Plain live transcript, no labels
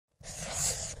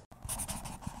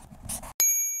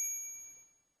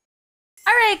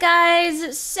Alright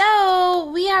guys, so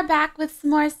we are back with some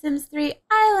more Sims 3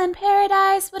 Island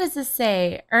Paradise. What does this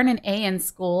say? Earn an A in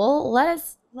school. Let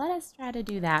us try to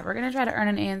do that. We're gonna try to earn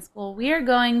an A in school. We are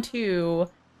going to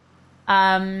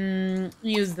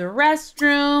use the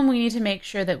restroom. We need to make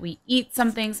sure that we eat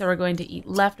something, so we're going to eat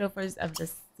leftovers of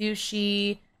the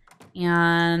sushi.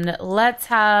 And let's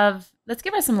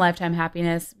give her some lifetime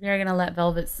happiness. We are gonna let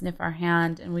Velvet sniff our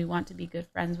hand, and we want to be good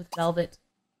friends with Velvet.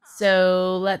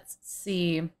 So let's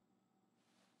see.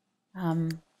 I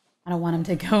don't want him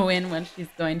to go in when she's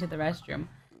going to the restroom.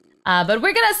 But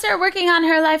we're gonna start working on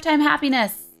her lifetime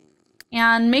happiness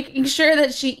and making sure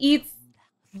that she eats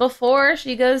before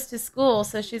she goes to school.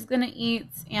 So she's gonna eat,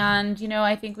 and you know,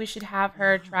 I think we should have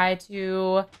her try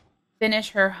to finish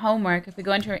her homework. If we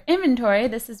go into her inventory,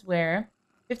 this is where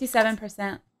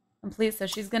 57% complete. So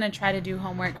she's gonna try to do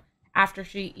homework after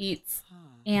she eats.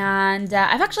 And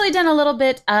I've actually done a little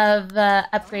bit of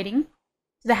upgrading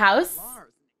to the house.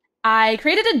 I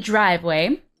created a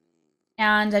driveway,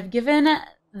 and I've given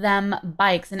them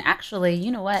bikes. And actually, you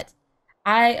know what?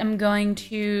 I am going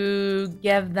to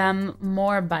give them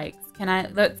more bikes.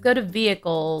 Let's go to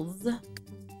vehicles.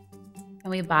 Can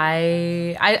we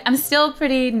buy? I'm still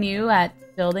pretty new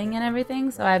at building and everything,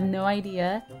 so I have no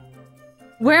idea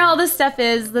where all this stuff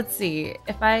is. Let's see.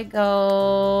 If I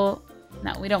go...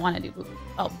 No, we don't want to do blueprints.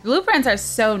 Oh, blueprints are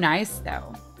so nice,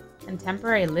 though.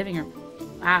 Contemporary living room.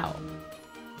 Wow.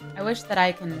 I wish that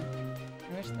I can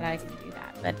do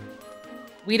that, but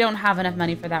we don't have enough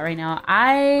money for that right now.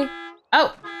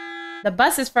 Oh, the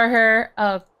bus is for her.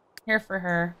 Oh, here for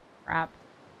her. Crap.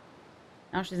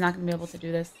 No, she's not gonna be able to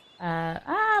do this.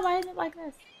 Why is it like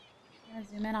this? I'm gonna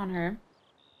zoom in on her.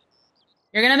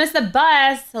 You're gonna miss the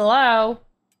bus. Hello.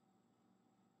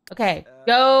 Okay,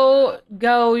 go.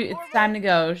 It's time to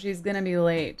go. She's gonna be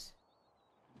late.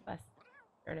 Bus.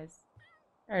 There it is.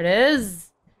 There it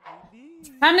is.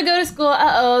 Time to go to school.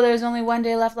 Uh-oh, there's only one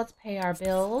day left. Let's pay our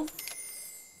bills.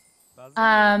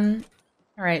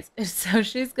 Alright, so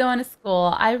she's going to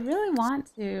school. I really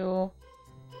want to...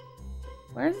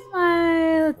 Where's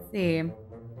my... Let's see.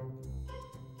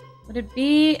 Would it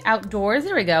be outdoors?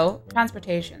 There we go.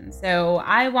 Transportation. So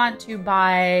I want to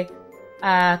buy...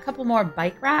 a couple more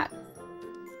bike racks.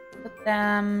 Put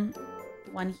them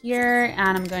one here,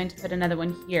 and I'm going to put another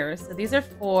one here. So these are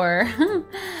 4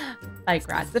 bike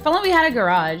racks. If only we had a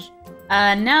garage.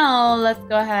 Now let's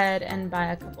go ahead and buy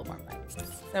a couple more bikes.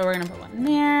 So we're gonna put one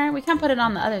there. We can't put it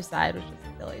on the other side, which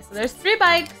is silly. So there's 3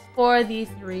 bikes for the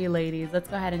 3 ladies. Let's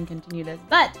go ahead and continue this.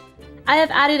 But I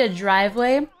have added a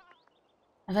driveway.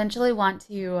 Eventually want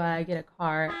to get a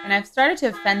car, and I've started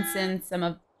to fence in some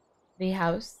of the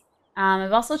house.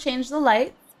 I've also changed the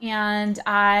lights, and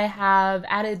I have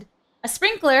added a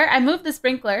sprinkler. I moved the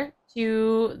sprinkler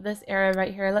to this area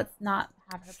right here. Let's not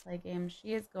have her play games.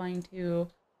 She is going to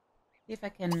see if I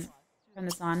can turn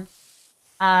this on.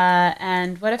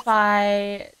 And what if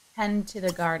I tend to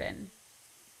the garden?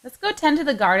 Let's go tend to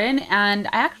the garden. And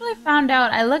I actually found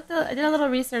out, I did a little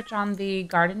research on the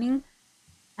gardening.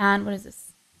 And what is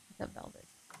this? It's a velvet.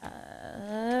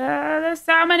 There's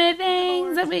so many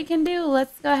things that we can do.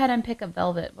 Let's go ahead and pick a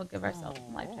velvet. We'll give ourselves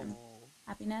some lifetime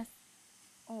happiness.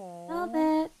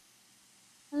 Velvet.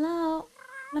 Hello.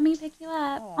 Let me pick you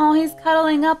up. Oh, he's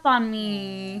cuddling up on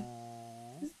me.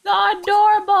 He's so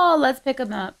adorable. Let's pick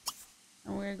him up.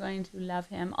 And we're going to love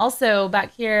him. Also,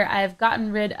 back here, I've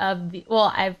gotten rid of the...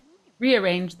 Well, I've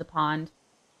rearranged the pond.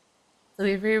 So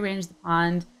we've rearranged the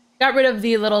pond. Got rid of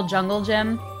the little jungle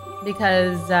gym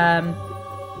because...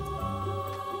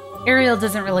 Ariel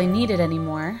doesn't really need it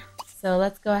anymore. So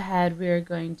let's go ahead. We're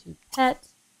going to pet.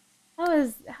 How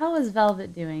is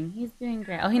Velvet doing? He's doing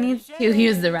great. Oh, he needs to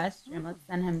use the restroom. Let's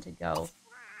send him to go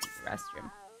use the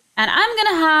restroom. And I'm going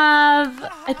to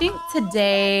have, I think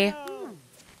today,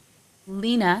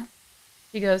 Lena,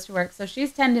 she goes to work. So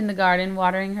she's tending the garden,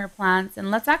 watering her plants. And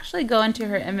let's actually go into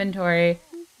her inventory.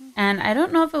 And I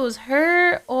don't know if it was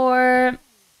her or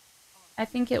I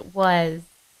think it was.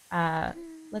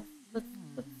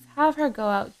 Let's have her go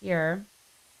out here.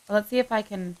 Well, let's see if I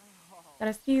can...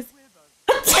 Gotta sneeze.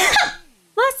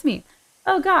 Bless me.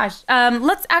 Oh gosh.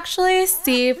 Let's actually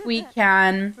see if we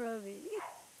can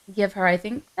give her... I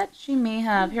think that she may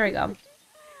have... Here we go.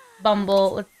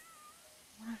 Bumble. Let's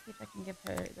see if I can give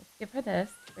her... Let's give her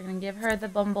this. We're gonna give her the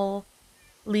bumble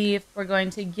leaf. We're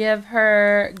going to give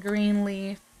her green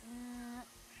leaf.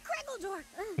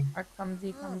 Our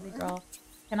clumsy girl.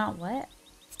 Cannot what?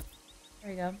 There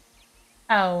we go.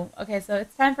 Oh, okay, so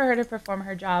it's time for her to perform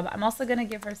her job. I'm also going to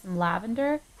give her some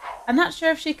lavender. I'm not sure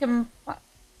if she can...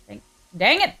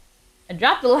 Dang it! I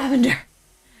dropped the lavender.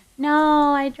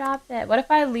 No, I dropped it. What if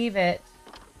I leave it?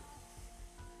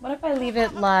 What if I leave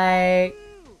it like...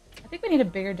 I think we need a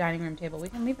bigger dining room table. We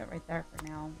can leave it right there for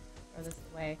now. Throw this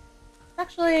away.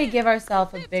 Let's actually give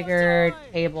ourselves a bigger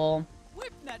table.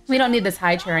 We don't need this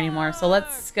high chair anymore. So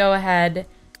let's go ahead,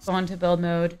 go into build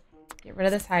mode. Get rid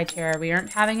of this high chair. We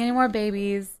aren't having any more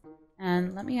babies.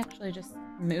 And let me actually just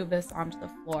move this onto the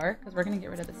floor because we're going to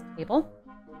get rid of this table.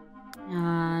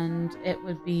 And it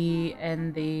would be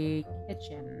in the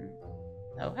kitchen.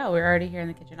 So, oh, we're already here in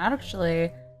the kitchen. I'd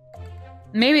actually...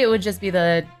 Maybe it would just be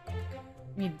the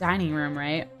dining room,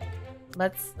 right?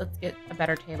 Let's get a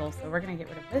better table. So we're going to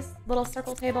get rid of this little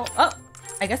circle table. Oh,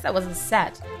 I guess that was a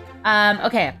set.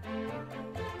 Okay.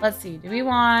 Let's see. Do we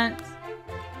want...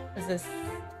 Is this...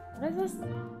 What is this?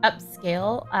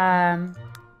 Upscale.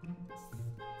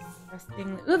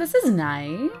 Resting... Ooh, this is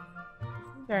nice. This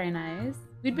is very nice.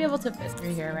 We'd be able to fit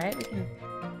through here, right? We can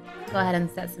go ahead and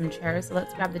set some chairs. So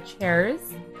let's grab the chairs.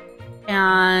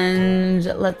 And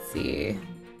let's see.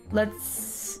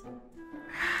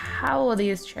 How will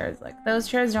these chairs look? Those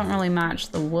chairs don't really match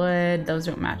the wood. Those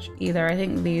don't match either. I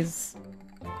think these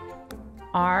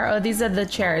are... Oh, these are the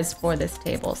chairs for this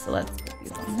table. So let's put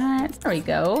these on that. There we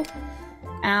go.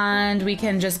 And we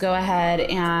can just go ahead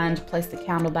and place the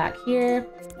candle back here.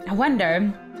 I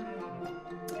wonder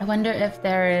if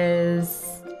there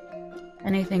is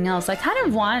anything else. I kind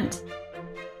of want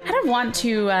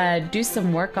to do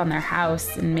some work on their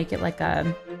house and make it like a,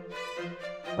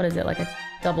 what is it, like a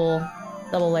double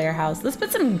layer house. Let's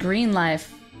put some green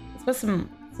life. Let's put some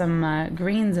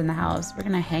greens in the house. We're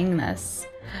gonna hang this.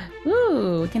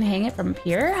 Ooh, we can hang it from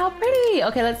here. How pretty.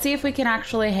 Okay, let's see if we can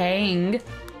actually hang.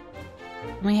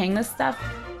 Can we hang this stuff?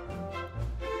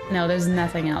 No, there's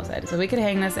nothing outside. So we could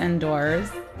hang this indoors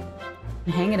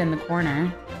and hang it in the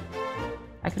corner.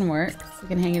 That can work. So we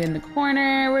can hang it in the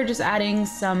corner. We're just adding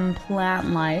some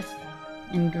plant life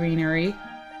and greenery.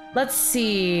 Let's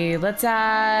see. Let's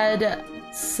add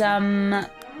some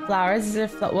flowers.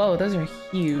 Whoa, those are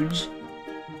huge.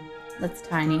 That's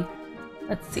tiny.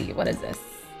 Let's see. What is this?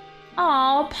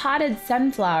 Oh, potted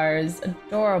sunflowers.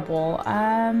 Adorable.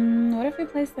 What if we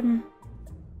place them?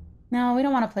 No, we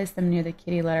don't want to place them near the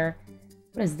kitty litter.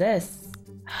 What is this?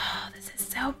 Oh, this is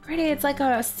so pretty. It's like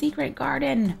a secret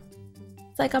garden.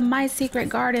 It's like a My Secret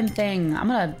Garden thing. I'm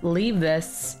gonna leave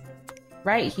this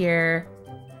right here.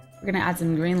 We're gonna add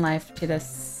some green life to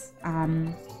this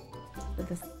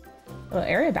little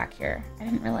area back here. I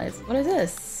didn't realize. What is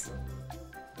this?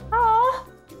 Oh,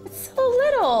 it's so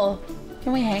little.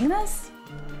 Can we hang this?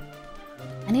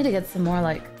 I need to get some more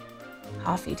like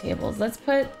coffee tables. Let's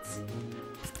put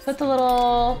the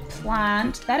little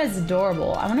plant. That is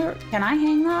adorable. I wonder, can I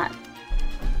hang that?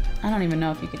 I don't even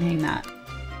know if you can hang that.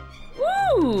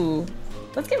 Woo!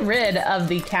 Let's get rid of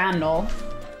the candle.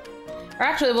 Or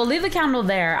actually, we'll leave the candle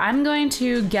there. I'm going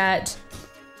to get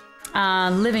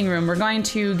living room. We're going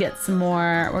to get some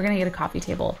more. We're going to get a coffee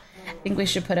table. I think we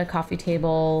should put a coffee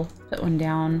table, put one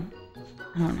down.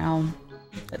 I don't know.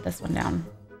 Put this one down.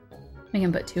 We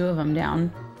can put two of them down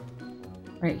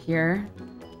right here.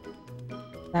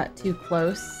 Is that too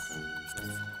close?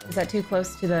 Is that too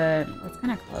close to the... That's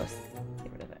kind of close. Let's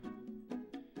get rid of it.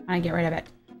 I get rid of it.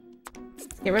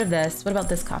 Let's get rid of this. What about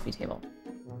this coffee table?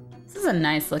 This is a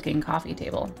nice looking coffee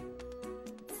table.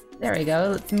 There we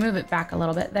go. Let's move it back a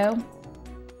little bit though.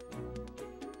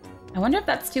 I wonder if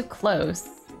that's too close.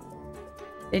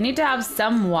 They need to have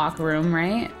some walk room,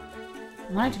 right?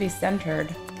 I want it to be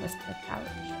centered with the couch.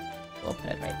 We'll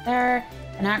put it right there.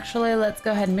 And actually, let's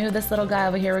go ahead and move this little guy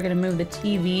over here. We're gonna move the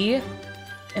TV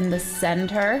in the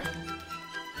center.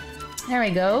 There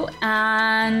we go.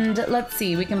 And let's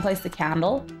see, we can place the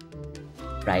candle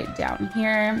right down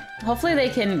here. Hopefully they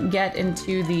can get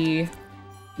into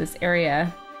this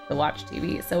area to watch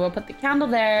TV. So we'll put the candle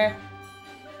there.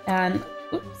 And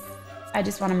oops, I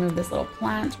just want to move this little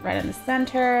plant right in the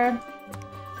center.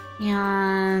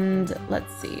 And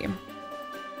let's see.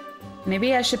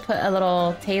 Maybe I should put a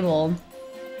little table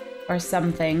or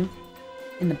something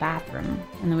in the bathroom.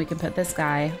 And then we can put this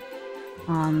guy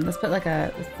on. Let's put like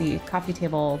let's see, coffee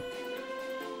table.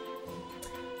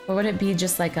 Or would it be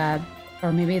just like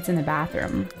or maybe it's in the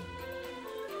bathroom.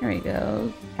 Here we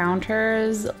go.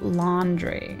 Counters,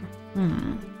 laundry.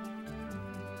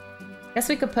 Guess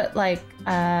we could put like,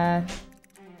 oh,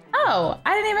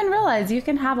 I didn't even realize you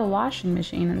can have a washing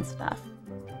machine and stuff.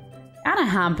 And a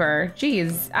hamper,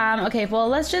 jeez. Okay, well,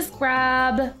 let's just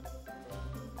grab,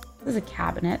 this is a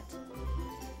cabinet.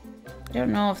 I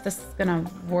don't know if this is gonna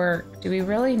work. Do we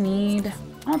really need,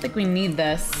 I don't think we need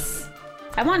this.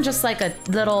 I want just like a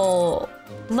little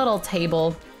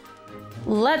table.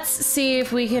 Let's see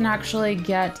if we can actually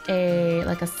get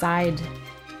like a side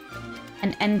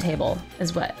An end table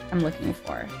is what I'm looking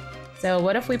for. So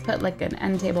what if we put like an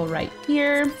end table right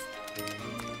here?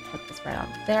 Put this right on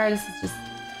there. This is just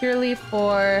purely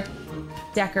for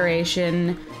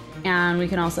decoration. And we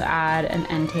can also add an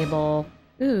end table.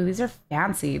 Ooh, these are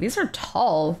fancy. These are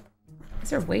tall.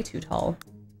 These are way too tall.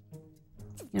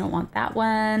 You don't want that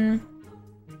one.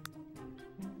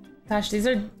 Gosh, these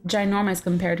are ginormous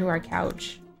compared to our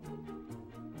couch.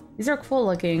 These are cool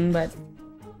looking, but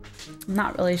I'm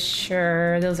not really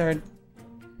sure. Those are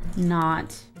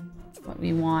not what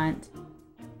we want.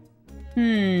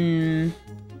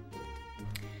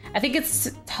 I think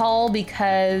it's tall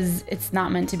because it's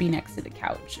not meant to be next to the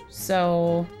couch.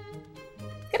 So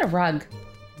let's get a rug.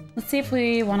 Let's see if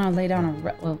we want to lay down a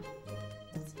rug. Well,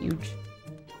 that's huge.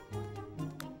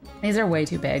 These are way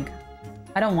too big.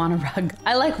 I don't want a rug.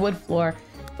 I like wood floor.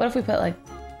 What if we put like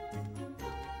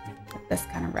this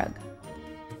kind of rug?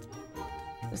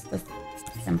 Just this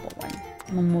simple one.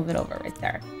 And we'll move it over right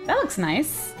there. That looks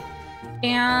nice.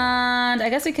 And I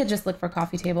guess we could just look for a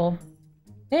coffee table.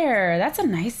 There, that's a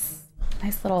nice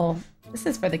little, this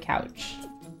is for the couch.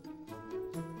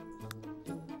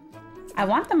 I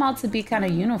want them all to be kind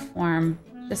of uniform.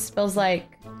 Just feels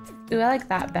like, ooh, I like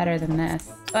that better than this.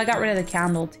 Oh, I got rid of the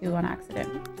candle too on accident.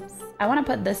 Oops. I want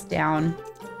to put this down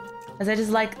because I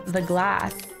just like the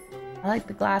glass. I like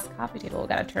the glass coffee table. We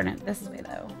gotta turn it this way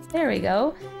though. There we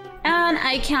go. And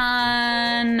I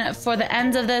can, for the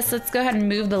ends of this, let's go ahead and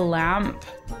move the lamp.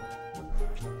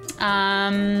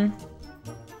 I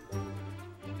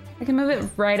can move it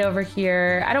right over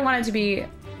here. I don't want it to be,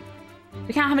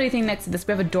 we can't have anything next to this.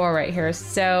 We have a door right here.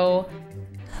 So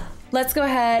let's go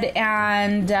ahead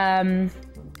and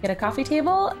get a coffee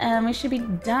table and we should be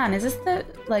done. Is this the,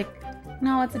 like,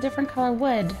 no, it's a different color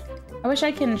wood. I wish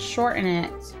I can shorten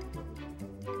it.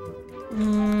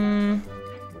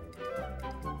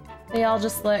 They all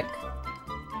just look,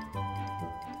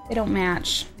 they don't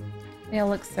match. They all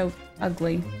look so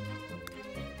ugly.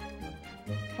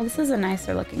 Well, this is a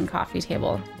nicer looking coffee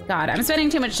table. God, I'm spending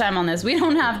too much time on this. We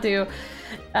don't have to.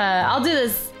 I'll do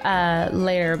this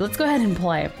later, but let's go ahead and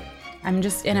play. I'm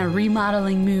just in a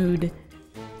remodeling mood.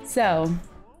 So,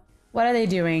 what are they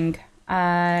doing?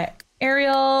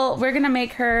 Ariel, we're gonna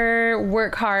make her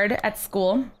work hard at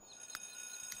school.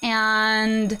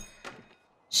 And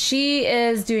she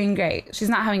is doing great. She's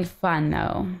not having fun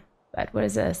though. But what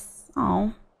is this?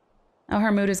 Oh,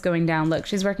 her mood is going down. Look,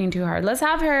 she's working too hard. Let's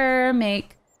have her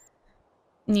make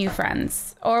new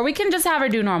friends. Or we can just have her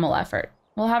do normal effort.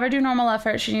 We'll have her do normal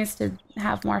effort. She needs to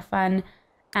have more fun.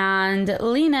 And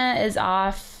Lena is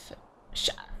off.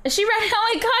 Is she riding?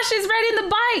 Oh my gosh, she's riding the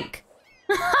bike.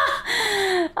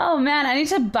 Oh man, I need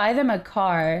to buy them a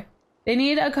car. They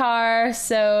need a car,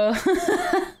 so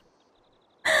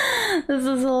this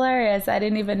is hilarious. I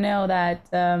didn't even know that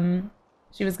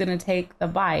she was gonna take the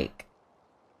bike.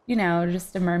 You know,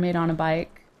 just a mermaid on a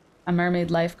bike, a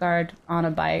mermaid lifeguard on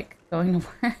a bike going to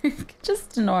work.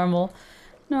 Just a normal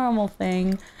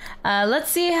thing.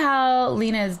 Let's see how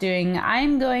Lena is doing.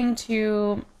 I'm going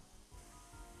to,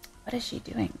 what is she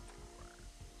doing?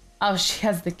 Oh, she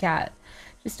has the cat.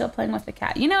 She's still playing with the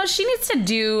cat. You know, she needs to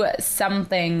do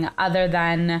something other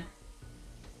than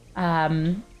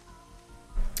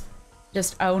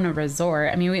just own a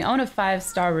resort. I mean, we own a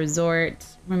 5-star resort.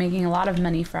 We're making a lot of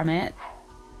money from it.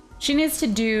 She needs to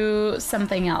do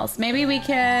something else. Maybe we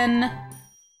can,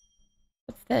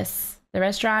 what's this? The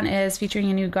restaurant is featuring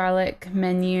a new garlic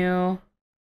menu.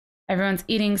 Everyone's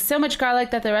eating so much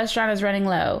garlic that the restaurant is running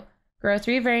low. Grow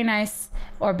 3 very nice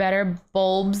or better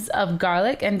bulbs of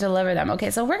garlic and deliver them. Okay,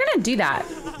 so we're gonna do that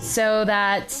so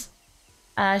that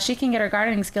she can get her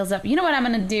gardening skills up. You know what I'm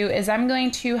gonna do is I'm going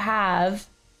to have,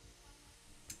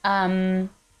 we're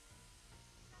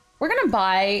gonna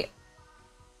buy,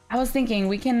 I was thinking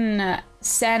we can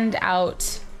send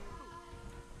out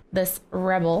this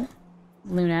rebel,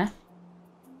 Luna,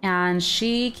 and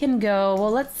she can go,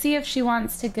 well, let's see if she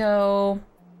wants to go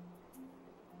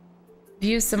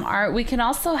view some art. We can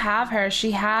also have her,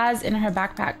 she has in her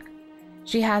backpack,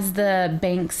 she has the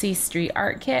Banksy street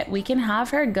art kit. We can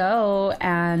have her go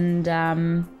and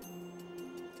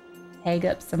tag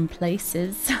up some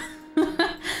places.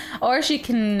 Or she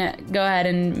can go ahead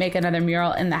and make another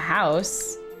mural in the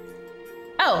house.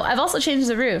 Oh, I've also changed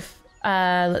the roof.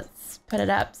 Let's put it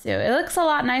up so it looks a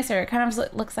lot nicer. It kind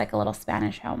of looks like a little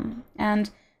Spanish home.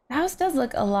 And the house does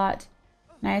look a lot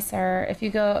nicer. If we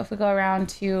go around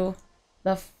to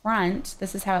the front,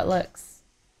 this is how it looks.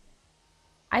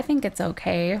 I think it's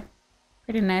okay.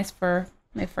 Pretty nice for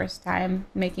my first time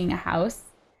making a house.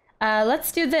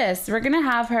 Let's do this. We're gonna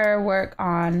have her work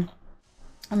on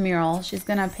a mural. She's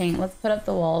gonna paint. Let's put up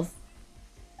the walls.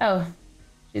 Oh,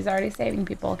 She's already saving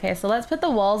people. Okay, so let's put the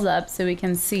walls up so we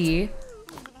can see.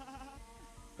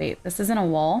 Wait, this isn't a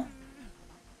wall?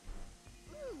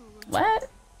 What?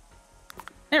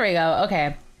 There we go. Okay.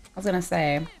 I was gonna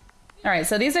say. All right,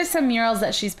 so these are some murals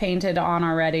that she's painted on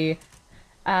already.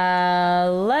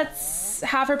 Let's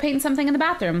have her paint something in the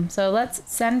bathroom. So let's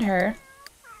send her.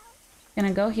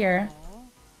 Gonna go here.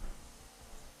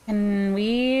 Can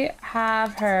we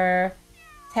have her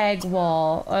tag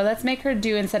wall? Or let's make her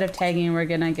do, instead of tagging, we're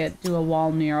gonna do a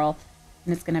wall mural.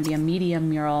 And it's gonna be a medium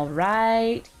mural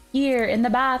right here in the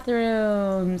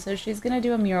bathroom. So she's gonna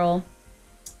do a mural.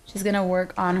 She's gonna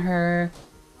work on her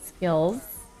skills.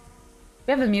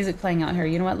 We have the music playing out here.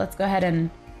 You know what? Let's go ahead and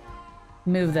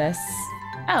move this.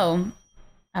 Oh,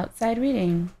 outside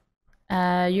reading.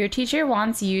 Your teacher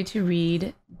wants you to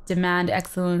read Demand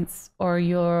Excellence or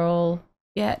You'll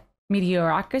Get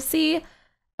Mediocrity,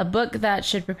 a book that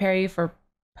should prepare you for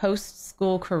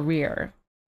post-school career.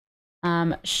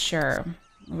 Sure,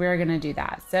 we're gonna do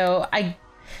that. So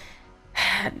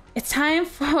it's time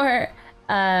for,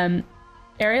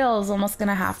 Ariel's almost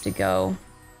gonna have to go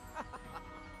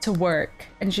to work,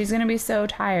 and she's gonna be so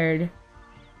tired. It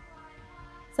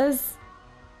says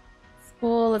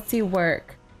school, let's see,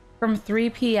 work from 3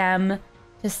 p.m.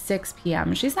 to 6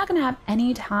 p.m. She's not gonna have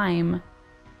any time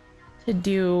to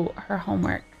do her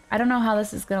homework. I don't know how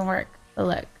this is gonna work, but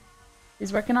look,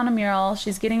 she's working on a mural.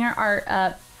 She's getting her art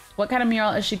up. What kind of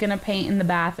mural is she gonna paint in the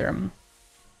bathroom?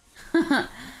 Oh,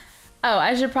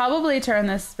 I should probably turn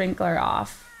this sprinkler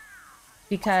off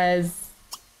because,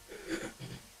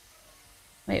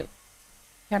 wait,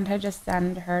 can't I just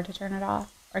send her to turn it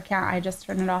off? Or can't I just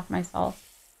turn it off myself?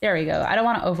 There we go. I don't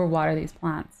want to overwater these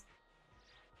plants.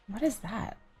 What is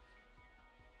that?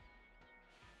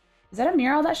 Is that a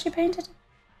mural that she painted?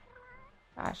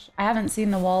 Gosh, I haven't seen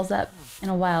the walls up in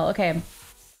a while. Okay.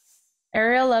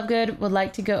 Ariel Lovegood would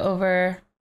like to go over.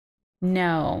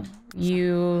 No,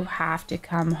 you have to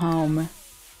come home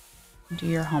and do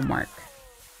your homework.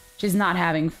 She's not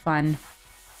having fun.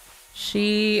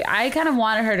 I kind of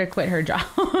wanted her to quit her job.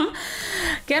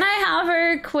 Can I have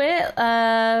her quit?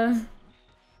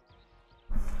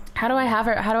 How do I have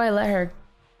her? How do I let her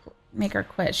make her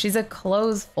quit? She's a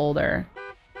clothes folder.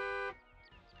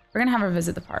 We're gonna have her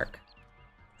visit the park.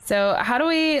 So how do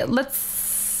we,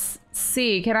 let's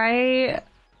see, can I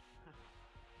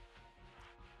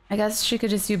guess she could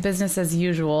just do business as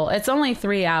usual. It's only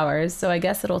 3 hours, so I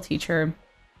guess it'll teach her,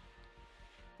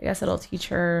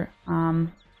 I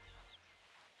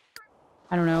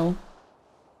don't know,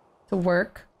 to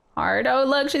work hard. Oh,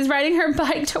 look, she's riding her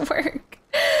bike to work.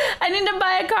 I need to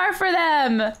buy a car for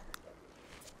them.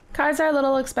 Cars are a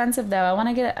little expensive though. I want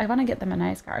to get them a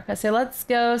nice car. Okay, so let's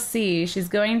go see. She's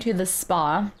going to the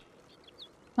spa.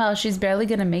 Well, she's barely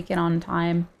gonna make it on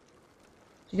time.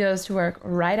 She goes to work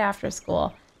right after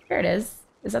school. Here it is.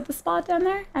 Is that the spa down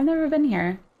there? I've never been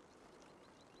here.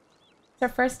 It's her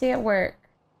first day at work.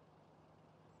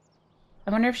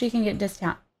 I wonder if she can get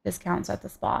discounts at the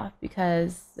spa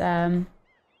because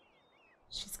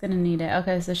she's gonna need it.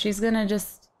 Okay, so she's gonna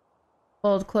just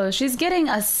fold clothes. She's getting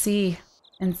a C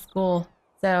in school.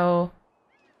 So,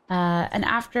 and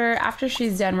after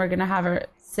she's done, we're gonna have her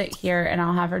sit here and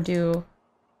I'll have her do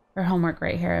her homework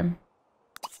right here.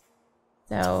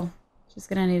 So she's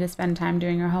gonna need to spend time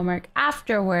doing her homework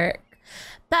after work.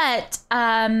 But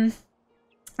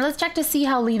let's check to see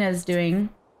how Lena's doing.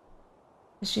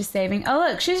 Is she saving? Oh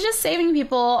look, she's just saving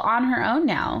people on her own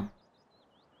now.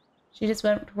 She just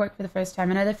went to work for the first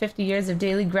time. Another 50 years of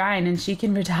daily grind and she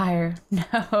can retire.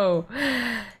 No.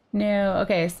 No.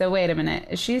 Okay, so wait a minute.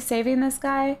 Is she saving this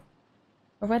guy?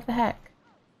 Or what the heck?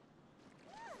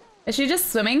 Is she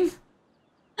just swimming?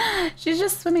 She's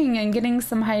just swimming and getting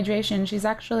some hydration. She's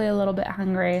actually a little bit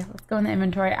hungry. Let's go in the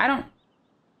inventory.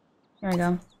 Here we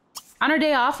go. On her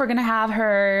day off, we're gonna have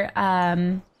her,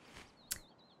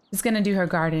 just gonna do her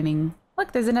gardening.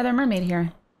 Look, there's another mermaid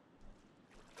here.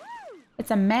 It's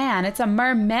a man. It's a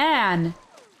merman.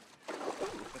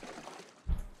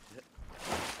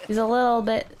 He's a little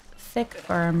bit thick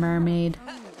for a mermaid.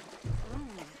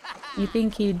 You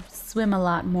think he'd swim a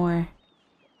lot more.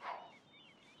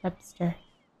 Webster.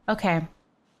 Okay.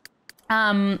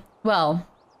 Well,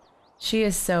 she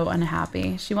is so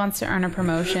unhappy. She wants to earn a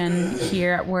promotion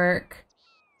here at work.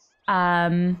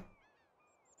 But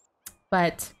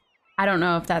I don't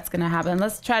know if that's gonna happen.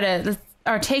 Let's try to,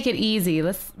 or take it easy.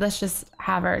 Let's just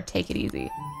have her take it easy.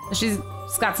 She's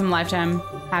got some lifetime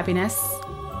happiness.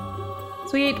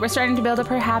 Sweet, we're starting to build up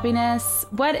her happiness.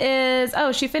 What is,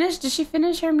 oh, did she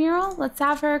finish her mural? Let's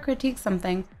have her critique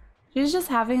something. She's just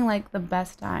having like the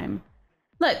best time.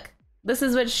 Look, this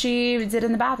is what she did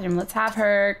in the bathroom. Let's have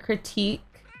her critique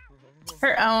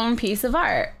her own piece of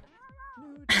art.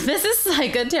 This is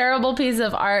like a terrible piece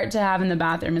of art to have in the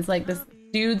bathroom. It's like this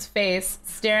dude's face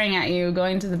staring at you,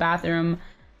 going to the bathroom,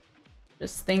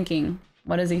 just thinking.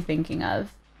 What is he thinking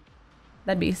of?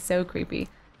 That'd be so creepy.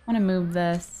 I want to move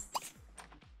this.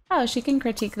 Oh, she can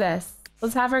critique this.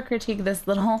 Let's have her critique this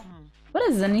little... What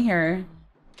is in here?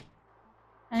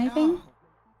 Anything?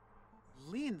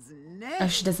 Oh,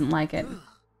 she doesn't like it.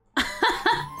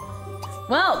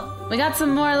 Well, we got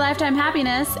some more lifetime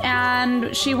happiness,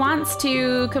 and she wants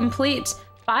to complete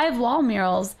 5 wall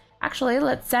murals. Actually,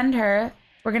 let's send her.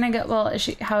 We're gonna go. Well,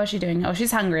 how is she doing? Oh,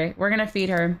 she's hungry. We're gonna feed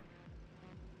her.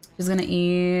 She's gonna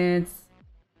eat.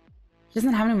 She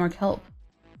doesn't have any more kelp.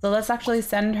 So let's actually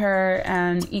send her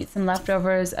and eat some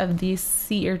leftovers of these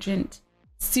sea urchin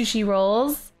sushi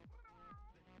rolls.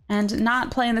 And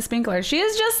not playing the sprinkler. She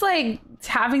is just like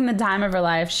having the time of her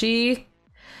life. She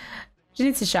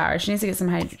needs to shower. She needs to get some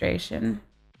hydration.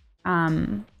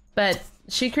 But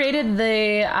she created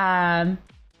the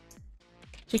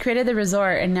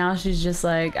resort, and now she's just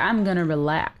like, I'm gonna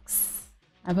relax.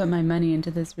 I put my money into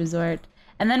this resort.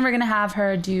 And then we're gonna have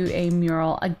her do a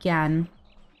mural again.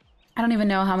 I don't even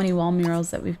know how many wall murals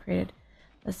that we've created.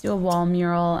 Let's do a wall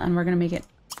mural, and we're gonna make it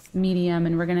medium,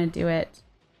 and we're gonna do it.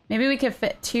 Maybe we could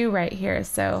fit 2 right here.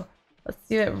 So let's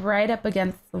do it right up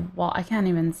against the wall. I can't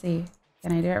even see.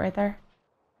 Can I do it right there?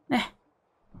 Eh.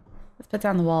 Let's put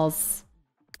down the walls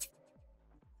so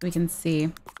we can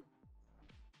see.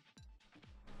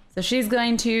 So she's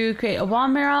going to create a wall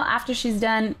mural after she's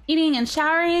done eating and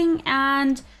showering.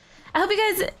 And I hope you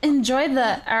guys enjoyed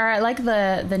like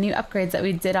the new upgrades that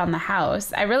we did on the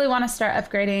house. I really want to start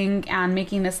upgrading and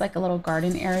making this like a little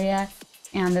garden area.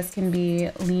 And this can be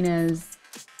Lena's,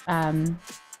 I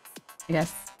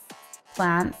guess,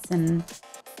 plants and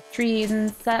trees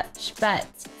and such. But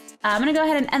I'm gonna go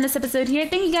ahead and end this episode here.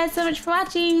 Thank you guys so much for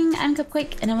watching. I'm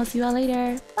Cupquake, and I will see you all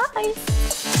later.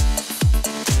 Bye!